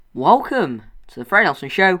Welcome to the Freddie Nelson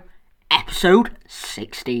Show, episode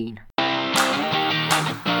 16.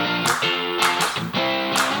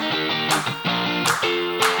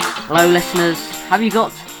 Hello listeners, have you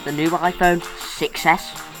got the new iPhone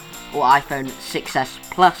 6S or iPhone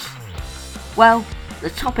 6S Plus? Well, the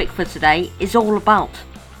topic for today is all about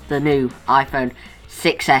the new iPhone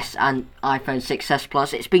 6S and iPhone 6S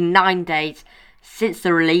Plus. It's been 9 days since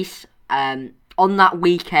the release. On that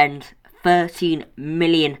weekend, 13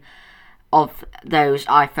 million of those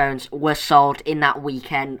iPhones were sold in that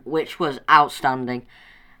weekend, which was outstanding.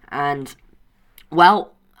 And,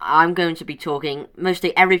 well, I'm going to be talking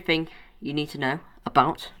mostly everything you need to know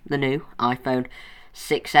about the new iPhone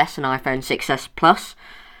 6S and iPhone 6S Plus.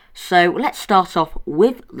 So, let's start off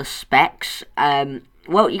with the specs.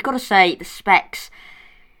 Well, you've got to say the specs,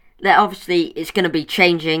 that obviously it's going to be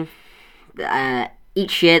changing.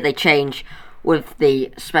 Each year they change with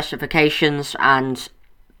the specifications, and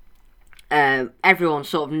everyone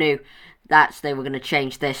sort of knew that they were going to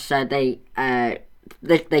change this. So they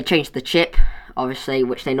changed the chip, obviously,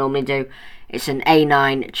 which they normally do. It's an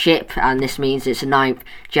A9 chip, and this means it's a 9th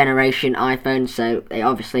generation iPhone. So they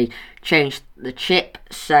obviously changed the chip.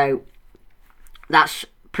 So that's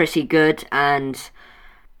pretty good. And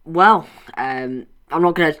well, I'm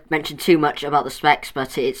not going to mention too much about the specs,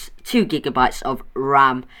 but it's 2 gigabytes of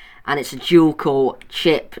RAM. And it's a dual-core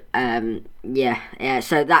chip. So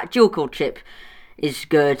that dual-core chip is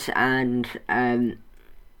good. And I'm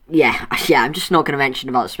just not going to mention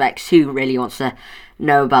about the specs. Who really wants to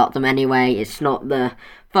know about them anyway? It's not the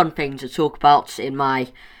fun thing to talk about in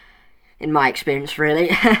my experience,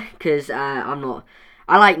 really, because I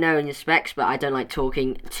like knowing the specs, but I don't like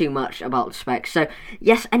talking too much about the specs. So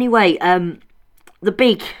yes, anyway, the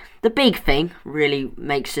big thing really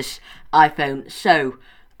makes this iPhone so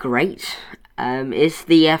great is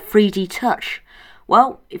the 3D Touch.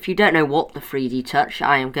 Well, if you don't know what the 3D Touch,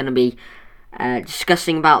 I am going to be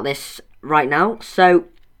discussing about this right now. So,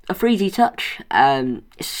 a 3D Touch,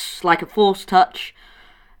 it's like a Force Touch,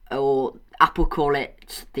 or Apple call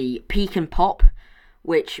it the Peek and Pop,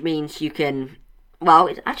 which means you can,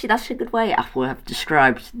 actually that's a good way Apple have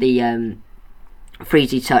described the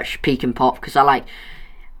 3D Touch Peek and Pop, because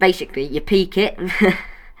basically you peek it,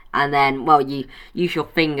 and then, you use your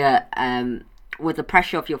finger, with the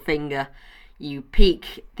pressure of your finger, you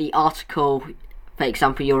peek the article, for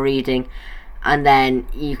example, you're reading, and then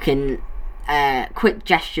you can, quick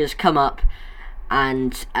gestures come up,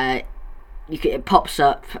 and it pops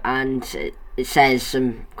up, and it says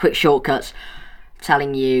some quick shortcuts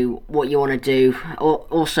telling you what you want to do.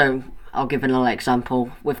 Also, I'll give another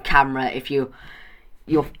example with camera. If you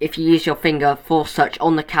use your finger Force Touch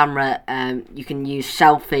on the camera, you can use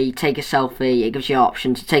selfie, take a selfie. It gives you an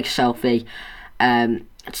option to take a selfie,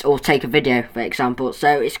 or take a video, for example.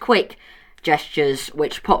 So it's quick gestures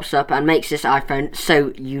which pops up and makes this iPhone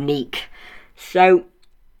so unique. So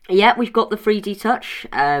yeah, we've got the 3D Touch,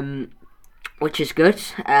 which is good.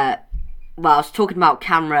 I was talking about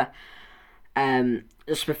camera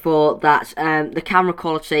just before that. The camera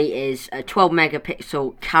quality is a 12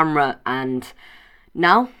 megapixel camera, and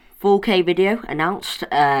now 4K video announced,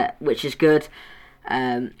 which is good.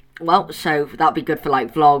 So that'll be good for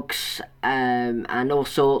like vlogs and all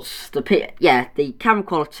sorts. The camera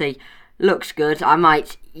quality looks good. I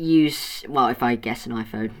might use, if I get an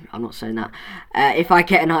iPhone, I'm not saying that. If I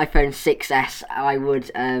get an iPhone 6S, I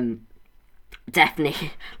would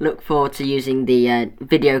definitely look forward to using the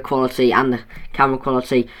video quality and the camera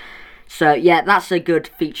quality. So yeah, that's a good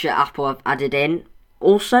feature Apple have added in.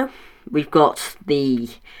 Also, we've got the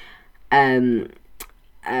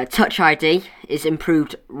Touch ID is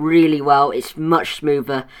improved really well. It's much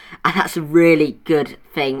smoother, and that's a really good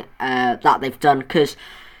thing that they've done, because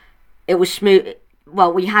it was smooth.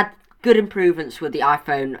 Well, we had good improvements with the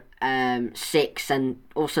iPhone 6 and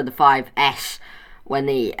also the 5S when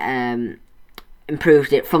they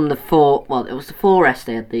improved it from the 4. Well, it was the 4S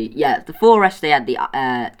they had the 4S they had the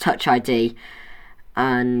Touch ID,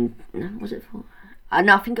 and was it 4?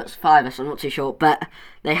 No, I think it was 5S, I'm not too sure, but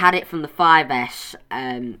they had it from the 5S,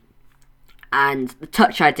 and the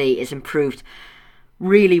Touch ID is improved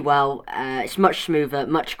really well. It's much smoother,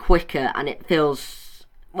 much quicker, and it feels,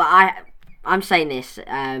 I'm saying this,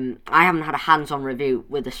 I haven't had a hands-on review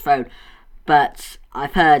with this phone, but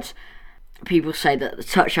I've heard people say that the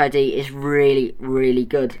Touch ID is really, really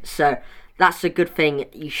good, so that's a good thing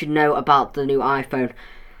you should know about the new iPhone.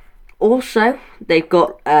 Also, they've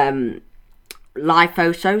got live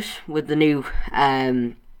photos with the new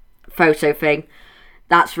photo thing.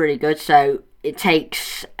 That's really good. So it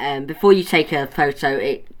takes, before you take a photo,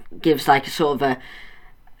 it gives like a sort of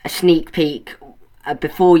a sneak peek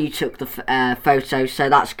before you took the photo, so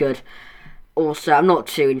that's good. Also, I'm not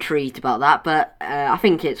too intrigued about that, but I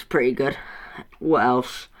think it's pretty good. What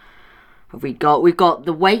else have we got? We've got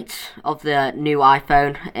the weight of the new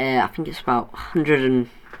iPhone. I think it's about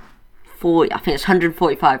 140. I think it's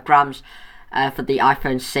 145 grams for the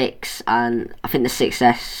iPhone 6, and I think the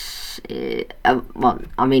 6S.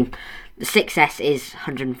 The 6S is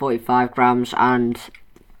 145 grams, and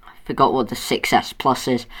I forgot what the 6S Plus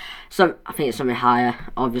is. So I think it's something higher,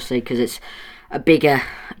 obviously, because it's a bigger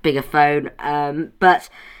phone. But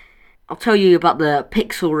I'll tell you about the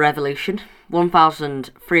Pixel Revolution.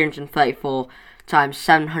 1334 times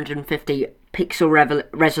 750 pixel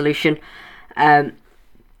resolution,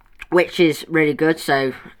 which is really good.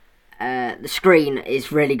 So the screen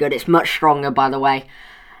is really good. It's much stronger, by the way.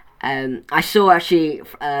 I saw actually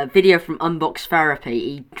a video from Unbox Therapy.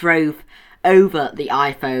 He drove over the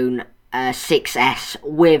iPhone 6S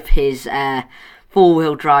with his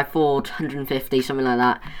four-wheel drive Ford 150, something like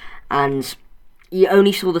that, and you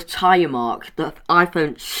only saw the tyre mark. The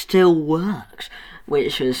iPhone still works,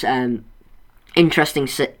 which was interesting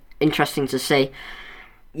to see.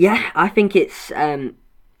 Yeah, I think it's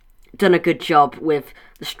done a good job with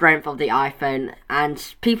the strength of the iPhone,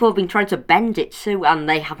 and people have been trying to bend it too, and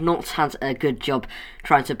they have not had a good job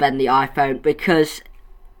trying to bend the iPhone, because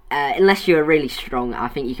unless you're really strong, I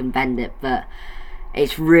think you can bend it, but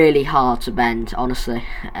it's really hard to bend, honestly.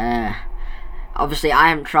 Obviously, I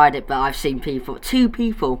haven't tried it, but I've seen two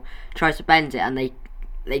people try to bend it, and they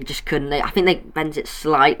just couldn't. I think they bent it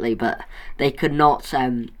slightly, but they could not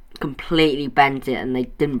completely bend it, and they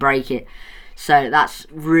didn't break it. So that's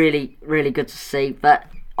really, really good to see. But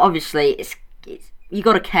obviously, it's you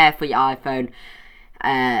got to care for your iPhone.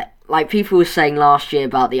 Like people were saying last year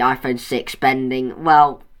about the iPhone 6 bending.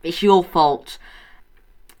 Well, it's your fault.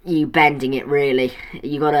 You bending it, really.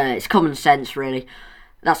 It's common sense, really.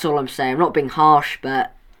 That's all I'm saying. I'm not being harsh,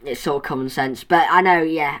 but it's sort of common sense. But I know,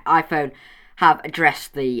 yeah, iPhone have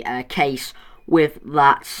addressed the case with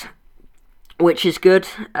that, which is good.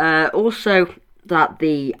 Also, that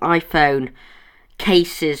the iPhone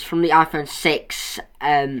cases from the iPhone 6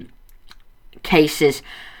 cases,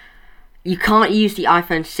 you can't use the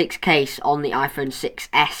iPhone 6 case on the iPhone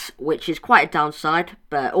 6S, which is quite a downside.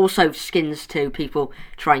 But also skins too. People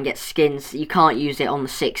try and get skins. You can't use it on the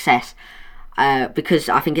 6S. Because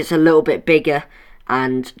I think it's a little bit bigger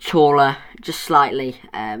and taller, just slightly,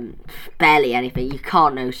 barely anything. You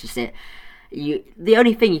can't notice it. The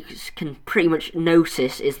only thing you can pretty much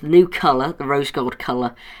notice is the new colour, the rose gold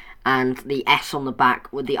colour, and the S on the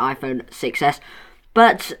back with the iPhone 6S.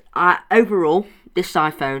 But overall, this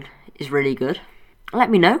iPhone is really good.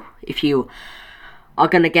 Let me know if you are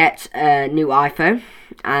going to get a new iPhone.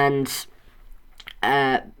 And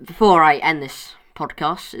before I end this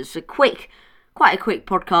podcast, it's quite a quick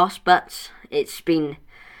podcast, but it's been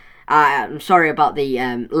I'm sorry about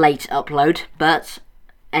the late upload, but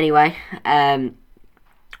anyway, at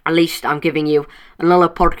least I'm giving you another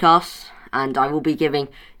podcast, and I will be giving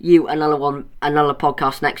you another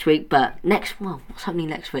podcast next week. But what's happening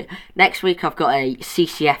next week? Next week I've got a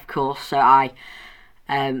CCF course, so I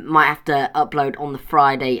might have to upload on the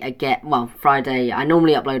Friday again. Well, Friday, I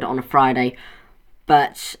normally upload it on a Friday,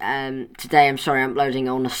 but today I'm uploading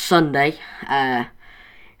on a Sunday.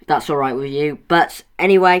 That's alright with you. But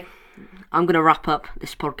anyway, I'm going to wrap up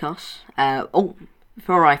this podcast.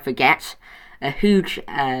 Before I forget, a huge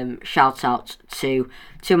shout out to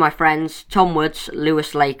two of my friends, Tom Woods,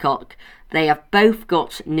 Lewis Laycock. They have both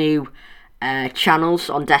got new channels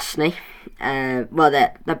on Destiny. They're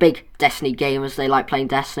big Destiny gamers. They like playing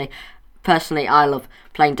Destiny. Personally, I love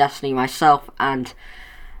playing Destiny myself, and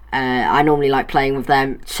I normally like playing with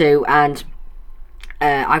them too. And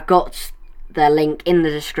I've got their link in the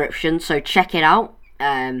description, so check it out.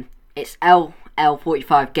 It's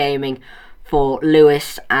LL45 Gaming for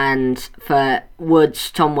Lewis, and for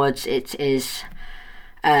Tom Woods, it is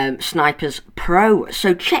Snipers Pro.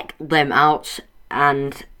 So check them out.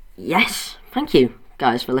 And yes, thank you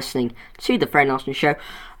guys for listening to the Frey Nelson Show.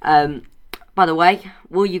 By the way,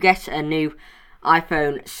 will you get a new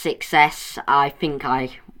iPhone 6S? I think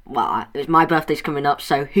my birthday's coming up,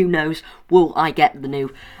 so who knows, will I get the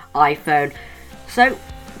new iPhone? So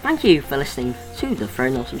thank you for listening to the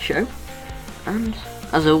Frey Nelson Show, and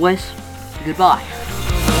as always, goodbye.